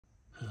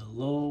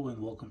Hello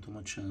and welcome to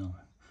my channel.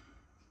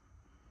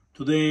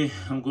 Today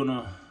I'm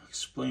gonna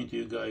explain to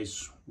you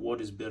guys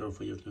what is better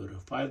for your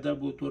Toyota,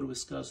 5W-30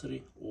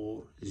 viscosity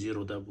or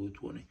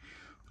 0W-20.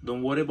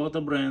 Don't worry about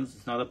the brands,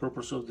 it's not the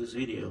purpose of this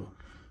video.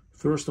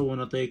 First I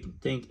want to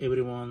thank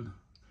everyone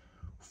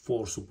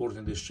for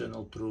supporting this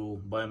channel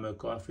through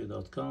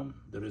buymeacoffee.com.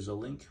 There is a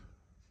link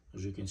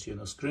as you can see on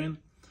the screen,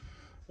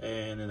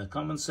 and in the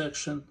comment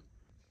section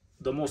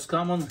the most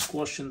common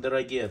question that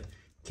I get: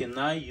 can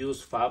I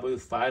use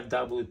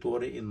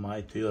 5W-30 in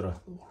my Toyota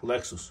or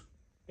Lexus?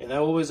 And I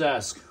always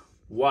ask,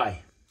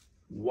 why?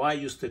 Why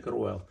use sticker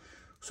oil?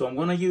 So I'm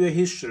gonna give you a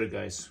history,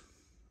 guys,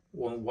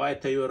 on why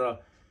Toyota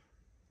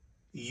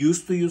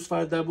used to use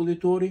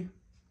 5W-30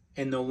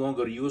 and no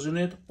longer using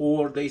it,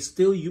 or they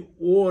still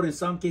or in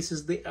some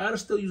cases they are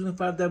still using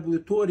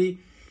 5W-30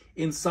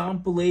 in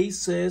some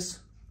places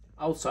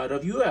outside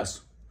of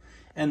US.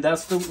 And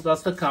that's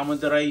the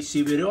comment that I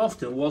see very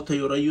often. Well,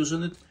 Toyota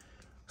using it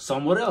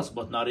somewhere else,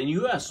 but not in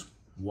US.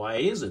 Why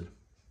is it?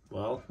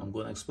 Well, I'm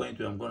going to explain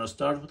to you. I'm going to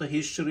start with the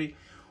history,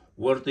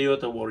 where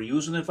Toyota were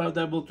using the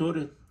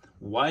 5W-30,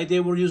 why they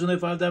were using the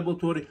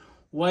 5W-30,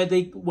 why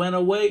they went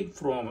away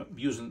from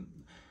using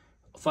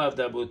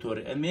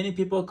 5W-30. And many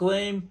people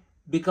claim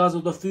because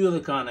of the fuel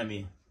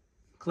economy,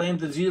 claim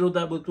that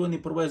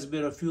 0W-20 provides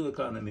better fuel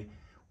economy.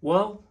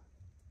 Well,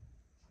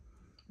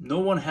 no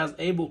one has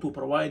able to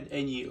provide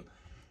any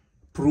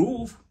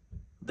proof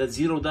that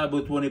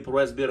 0W-20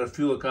 provides better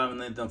fuel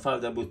economy than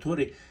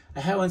 5W-30. I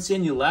haven't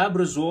seen any lab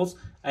results.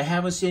 I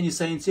haven't seen any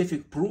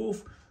scientific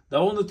proof. The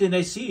only thing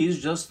I see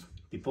is just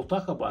people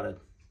talk about it.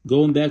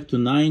 Going back to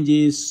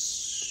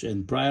 90s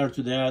and prior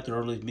to that,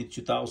 early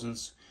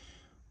mid-2000s,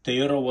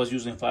 Toyota was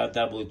using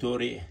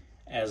 5W-30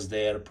 as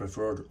their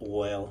preferred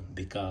oil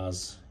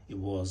because it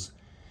was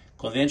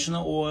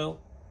conventional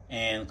oil,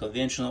 and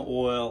conventional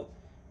oil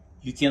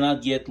you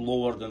cannot get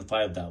lower than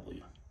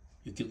 5W.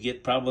 You could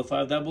get probably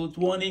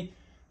 5W-20,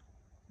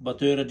 but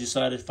Toyota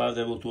decided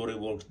 5W-30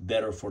 worked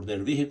better for their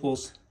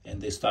vehicles, and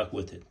they stuck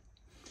with it.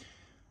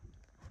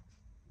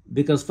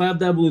 Because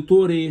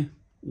 5W-30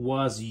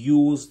 was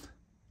used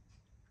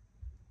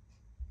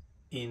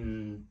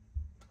in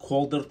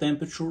colder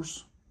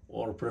temperatures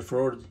or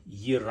preferred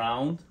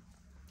year-round,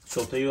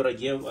 so Toyota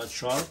gave a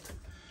chart.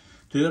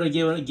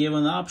 Toyota gave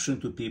an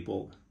option to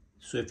people.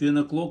 So if you're in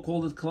a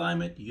cold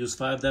climate, use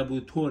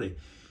 5W-30.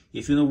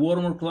 If you're in a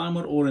warmer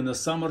climate or in the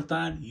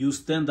summertime,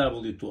 use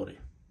 10W-30.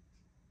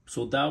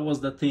 So that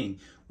was the thing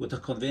with the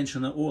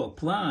conventional oil.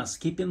 Plus,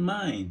 keep in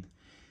mind,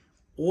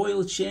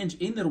 oil change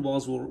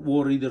intervals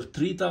were either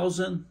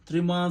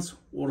 3 months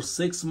or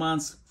 6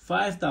 months,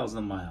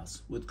 5,000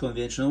 miles with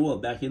conventional oil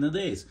back in the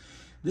days.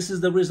 This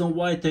is the reason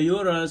why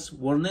Toyotas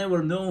were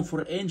never known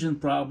for engine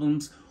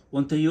problems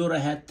when Toyota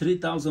had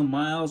 3,000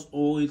 miles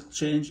oil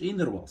change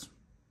intervals.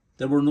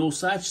 There were no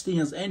such thing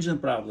as engine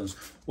problems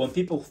when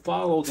people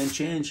followed and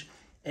changed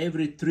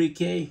every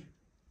 3K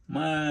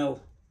mile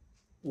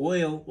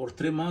oil or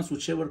 3 months,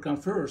 whichever come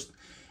first.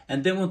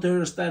 And then when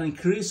Toyota started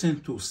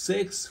increasing to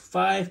 6,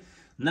 5,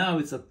 now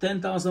it's at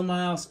 10,000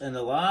 miles and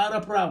a lot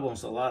of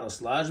problems, a lot of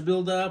sludge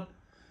buildup,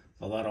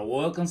 a lot of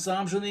oil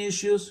consumption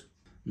issues.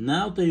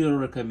 Now Toyota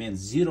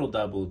recommends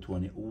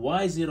 0W-20.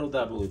 Why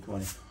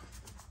 0W-20?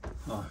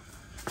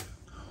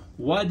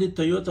 Why did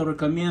Toyota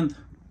recommend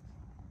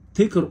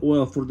thicker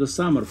oil for the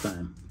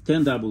summertime,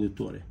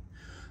 10W-30?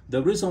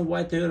 The reason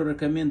why Toyota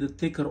recommended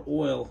thicker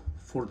oil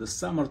for the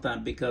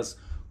summertime, because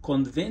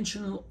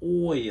conventional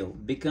oil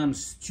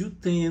becomes too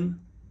thin.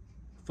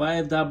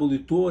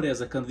 5W-30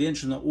 as a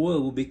conventional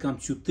oil will become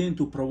too thin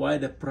to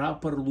provide a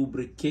proper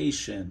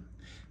lubrication.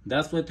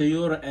 That's why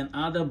Toyota and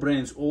other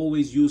brands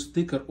always use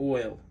thicker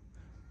oil.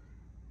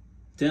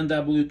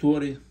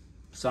 10W-30,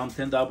 some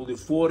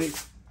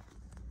 10W-40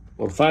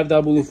 or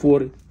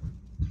 5W-40.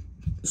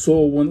 So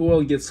when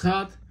oil gets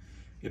hot,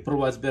 it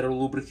provides better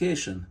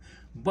lubrication.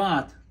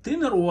 But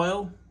thinner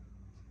oil,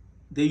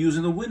 they use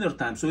in the winter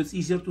time, so it's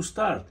easier to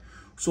start.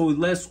 So with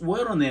less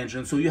oil on the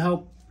engine, so you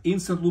have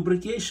instant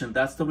lubrication.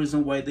 That's the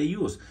reason why they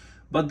use.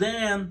 But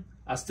then,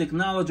 as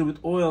technology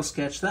with oils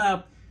catched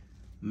up,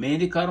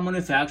 many car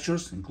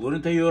manufacturers,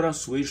 including Toyota,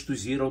 switched to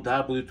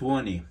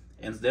 0W-20,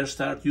 and they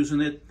start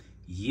using it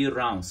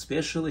year-round,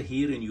 especially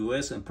here in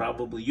US and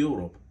probably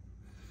Europe.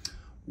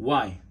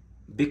 Why?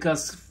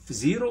 Because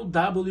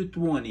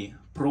 0W-20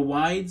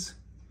 provides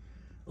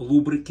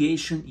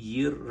lubrication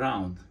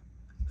year-round.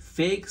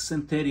 Fake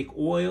synthetic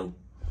oil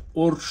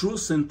or true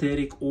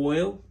synthetic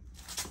oil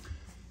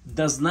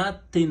does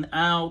not thin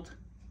out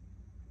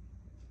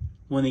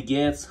when it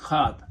gets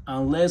hot,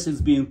 unless it's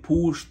being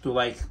pushed to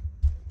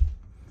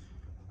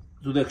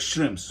the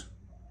extremes.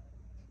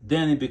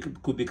 Then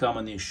it could become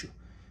an issue.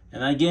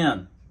 And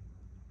again,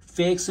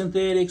 fake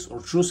synthetics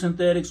or true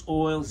synthetics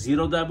oil,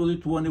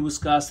 0W-20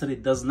 viscosity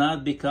does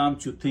not become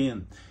too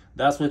thin.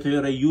 That's why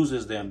Toyota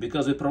uses them,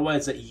 because it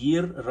provides a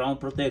year-round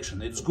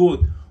protection. It's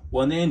good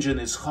when the engine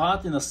is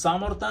hot in the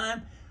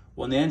summertime,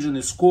 when the engine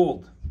is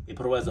cold. It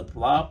provides a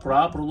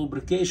proper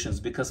lubrications,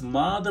 because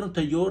modern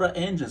Toyota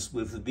engines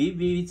with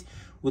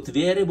with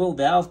variable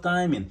valve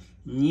timing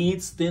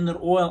needs thinner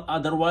oil,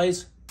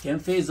 otherwise cam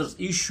phasers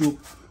issue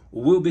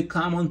will be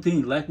common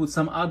thing, like with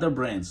some other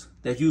brands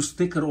that use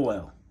thicker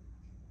oil.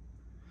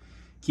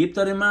 Keep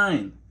that in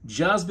mind.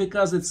 Just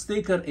because it's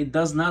thicker, it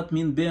does not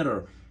mean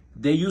better.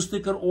 They use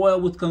thicker oil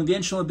with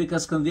conventional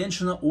because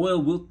conventional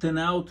oil will thin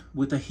out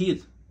with a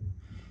heat.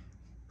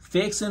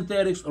 Fake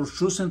synthetics or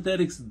true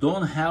synthetics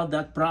don't have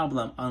that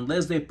problem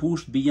unless they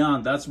push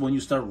beyond. That's when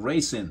you start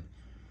racing.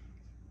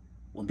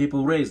 When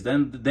people race,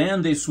 then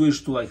they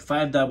switch to like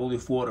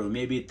 5W-40 or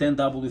maybe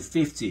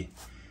 10W-50.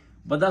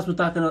 But that's we're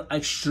talking about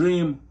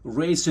extreme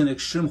racing,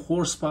 extreme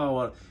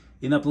horsepower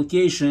in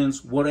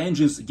applications where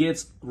engines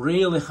get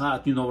really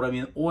hot, you know what I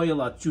mean,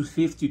 oil at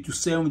 250,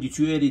 270,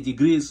 280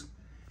 degrees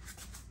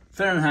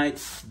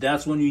Fahrenheit.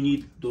 That's when you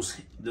need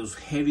those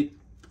heavy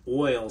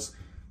oils,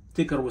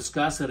 thicker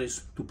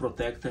viscosities to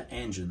protect the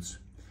engines.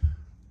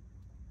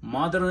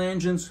 Modern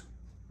engines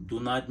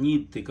do not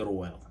need thicker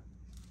oil,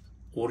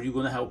 or you're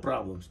gonna have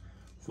problems.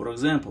 For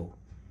example,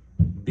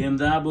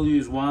 BMW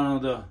is one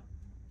of the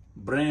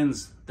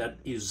brands that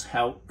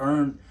have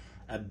earned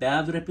a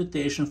bad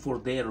reputation for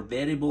their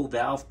variable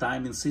valve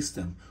timing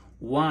system.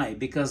 Why?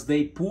 Because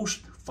they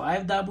pushed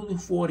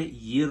 5W-40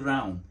 year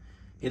round.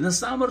 In the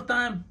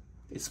summertime,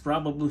 it's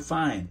probably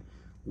fine.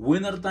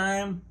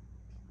 Wintertime,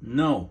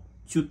 no.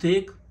 Too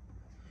thick,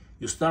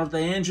 you start the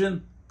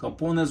engine,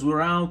 components wear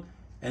out,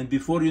 and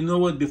before you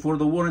know it, before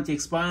the warranty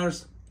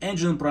expires,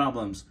 engine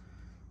problems.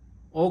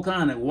 All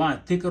kind of, why?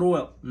 Thicker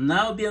oil.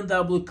 Now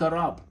BMW caught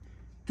up.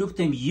 Took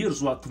them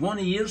years, what,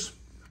 20 years,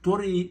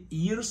 30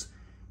 years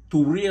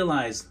to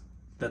realize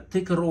that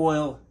thicker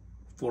oil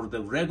for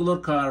the regular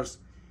cars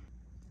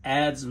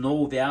adds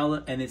no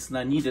value and it's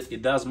not needed.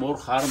 It does more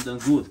harm than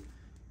good.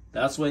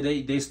 That's why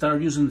they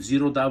start using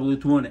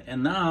 0W-20.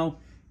 And now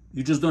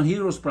you just don't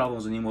hear those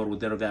problems anymore with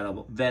their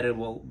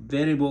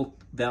variable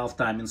valve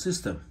timing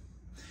system.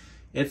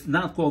 It's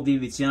not called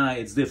VVTI,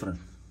 it's different.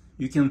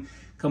 You can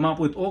come up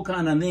with all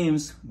kind of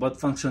names, but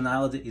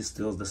functionality is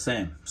still the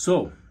same.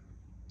 So,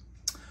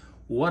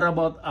 what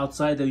about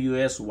outside the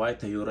US, why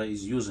Toyota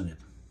is using it?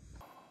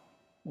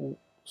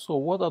 So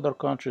what other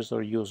countries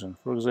are using?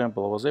 For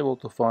example, I was able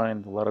to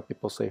find a lot of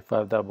people say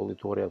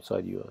 5W-30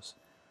 outside US.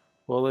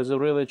 Well, is it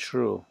really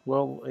true?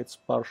 Well, it's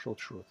partial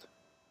truth.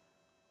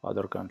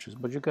 Other countries.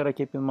 But you gotta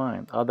keep in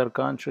mind, other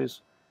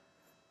countries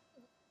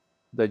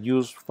that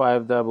use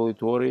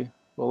 5W-30,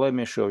 well, let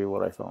me show you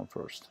what I found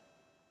first.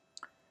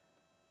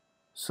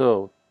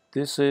 So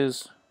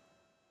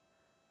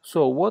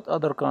what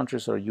other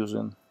countries are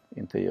using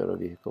in Toyota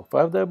vehicle?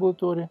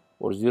 5W-30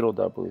 or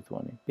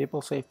 0W-20?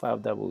 People say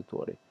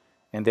 5W-30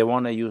 and they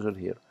want to use it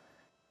here.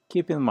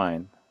 Keep in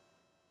mind,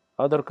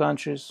 other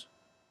countries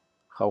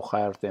have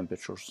higher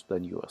temperatures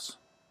than US.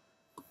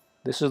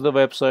 This is the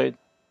website.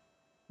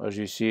 As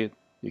you see it,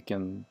 you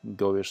can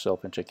go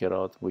yourself and check it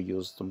out.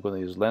 I'm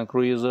going to use Land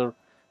Cruiser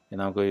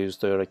and I'm going to use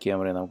Toyota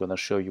Camry, and I'm going to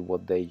show you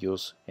what they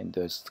use in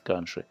this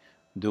country.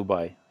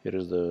 Dubai, here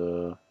is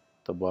the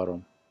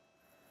bottom.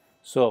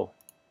 So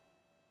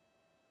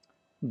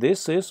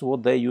this is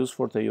what they use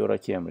for Toyota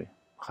Camry,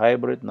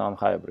 hybrid,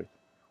 non-hybrid.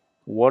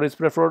 What is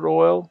preferred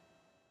oil?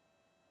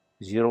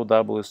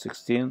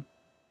 0W-16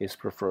 is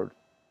preferred,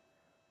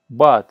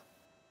 but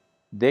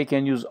they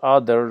can use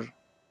other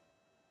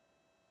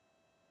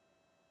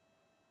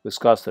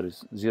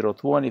viscosities,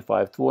 0W-20,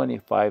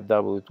 5W-20,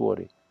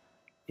 5W-30,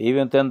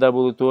 even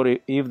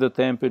 10W-30 if the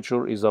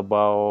temperature is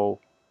above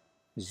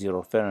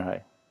 0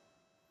 Fahrenheit.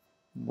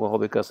 Well,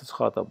 because it's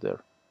hot up there.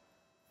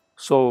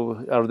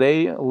 So are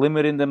they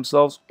limiting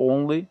themselves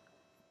only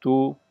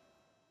to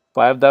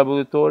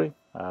 5W-30?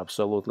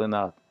 Absolutely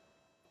not.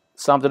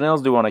 Something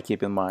else you want to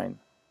keep in mind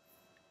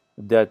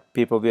that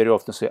people very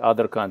often say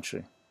other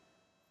country.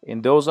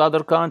 In those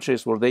other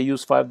countries where they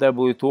use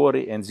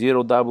 5W-30 and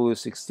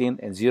 0W-16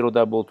 and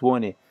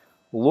 0W-20,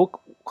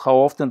 look how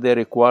often they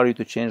require you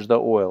to change the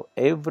oil.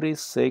 Every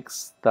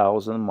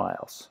 6,000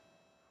 miles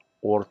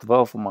or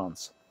 12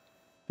 months.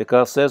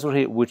 Because it says right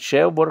here,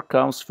 whichever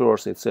comes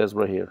first, it says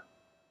right here.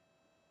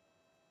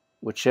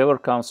 Whichever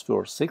comes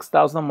first,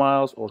 6,000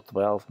 miles or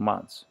 12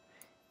 months.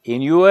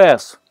 In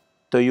US,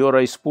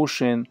 Toyota is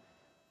pushing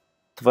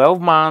 12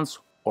 months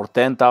or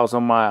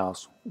 10,000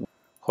 miles.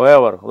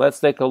 However, let's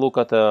take a look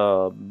at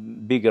a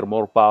bigger,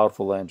 more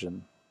powerful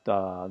engine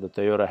that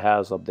Toyota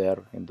has up there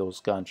in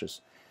those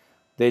countries.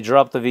 They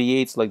dropped the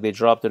V8s like they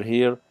dropped it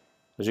here.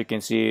 As you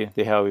can see,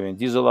 they have even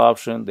diesel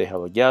option, they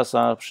have a gas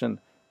option.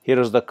 Here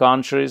is the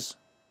countries.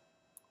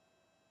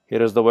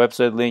 Here is the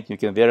website link. You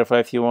can verify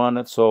if you want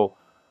it. So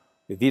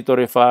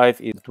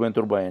V35 is a twin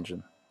turbo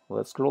engine.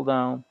 Let's scroll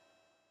down.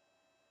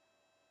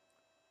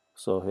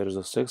 So here's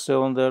a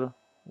 6-cylinder,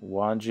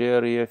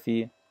 1J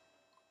REFE.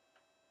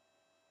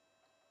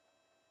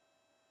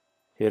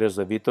 Here is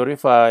the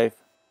V35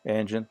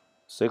 engine,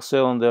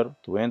 6-cylinder,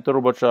 twin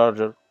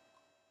turbocharger.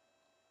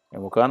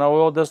 And what kind of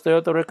oil does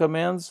Toyota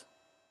recommends?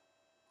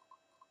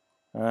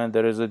 And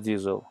there is a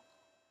diesel.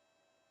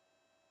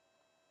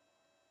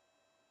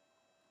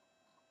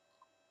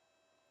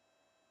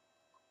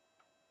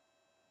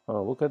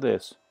 Oh, look at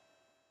this.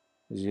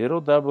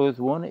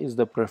 0W-20 is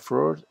the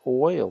preferred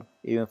oil,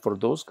 even for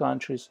those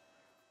countries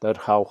that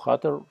have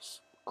hotter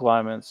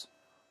climates,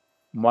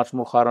 much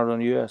more hotter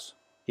than US.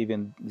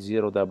 Even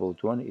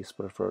 0W-20 is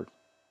preferred.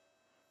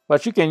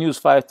 But you can use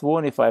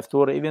 520,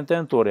 530, even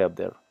 1030 up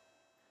there.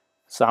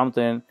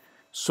 Something.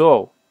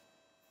 So,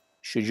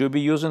 should you be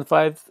using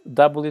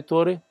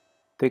 5W-30?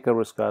 Take a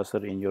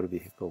viscosity in your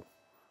vehicle,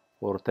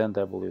 or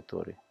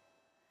 10W-30.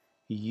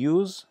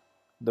 Use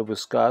the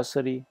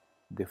viscosity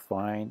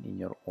defined in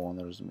your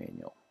owner's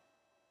manual.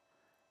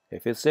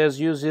 If it says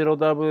use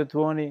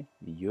 0W-20,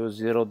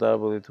 use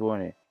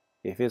 0W-20.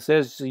 If it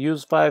says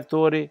use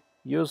 530,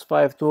 use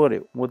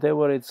 530,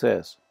 whatever it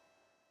says.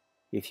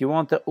 If you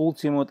want the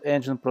ultimate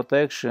engine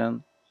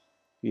protection,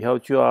 you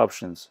have two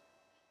options.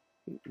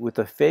 With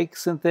a fake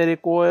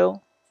synthetic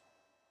oil,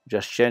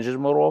 just change it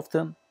more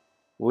often.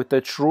 With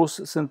a true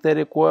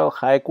synthetic oil,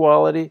 high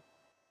quality,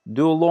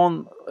 do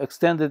long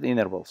extended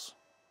intervals.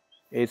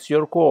 It's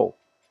your call.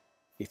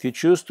 If you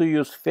choose to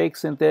use fake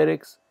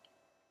synthetics,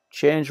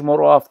 change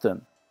more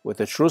often. With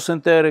the true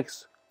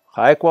synthetics,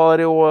 high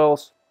quality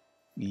oils,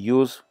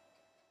 use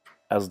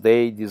as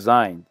they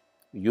designed.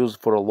 Use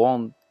for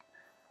long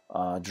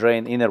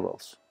drain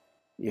intervals.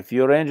 If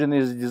your engine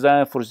is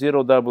designed for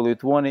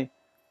 0W-20,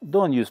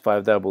 don't use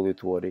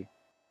 5W-20.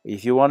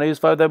 If you want to use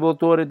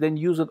 5W-20, then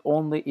use it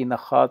only in the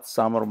hot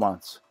summer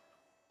months.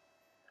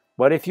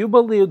 But if you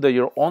believe that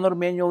your owner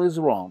manual is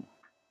wrong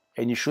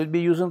and you should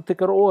be using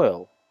thicker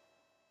oil,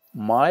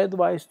 my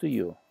advice to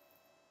you,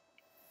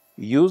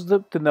 use the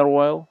thinner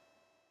oil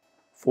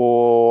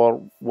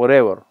for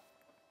whatever,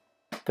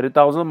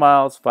 3,000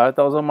 miles,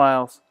 5,000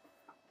 miles,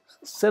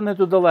 send it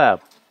to the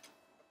lab,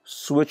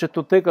 switch it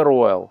to thicker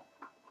oil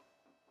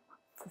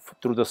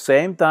through the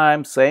same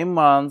time, same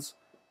months,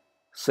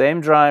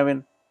 same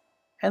driving,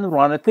 and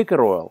run a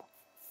thicker oil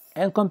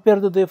and compare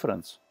the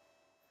difference.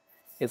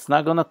 It's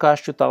not going to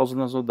cost you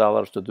thousands of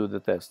dollars to do the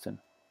testing,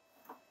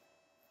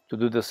 to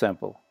do the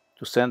sample,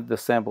 to send the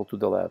sample to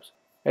the labs.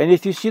 And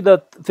if you see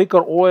that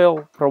thicker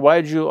oil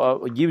provides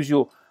you, gives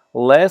you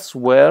less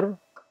wear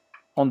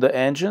on the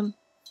engine,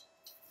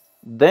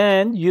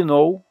 then you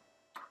know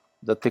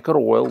the thicker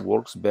oil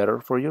works better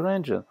for your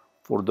engine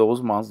for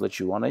those months that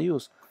you want to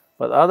use.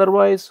 But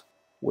otherwise,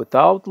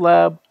 without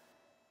lab,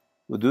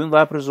 with doing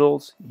lab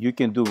results, you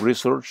can do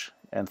research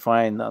and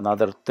find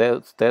another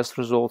test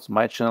results.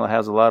 My channel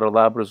has a lot of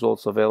lab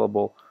results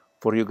available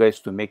for you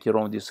guys to make your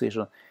own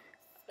decision.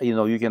 You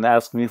know, you can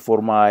ask me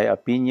for my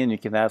opinion, you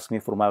can ask me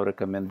for my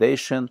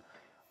recommendation,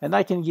 and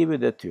I can give you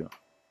that too.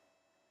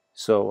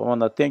 So I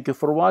want to thank you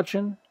for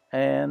watching,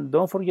 and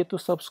don't forget to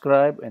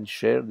subscribe and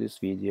share this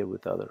video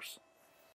with others.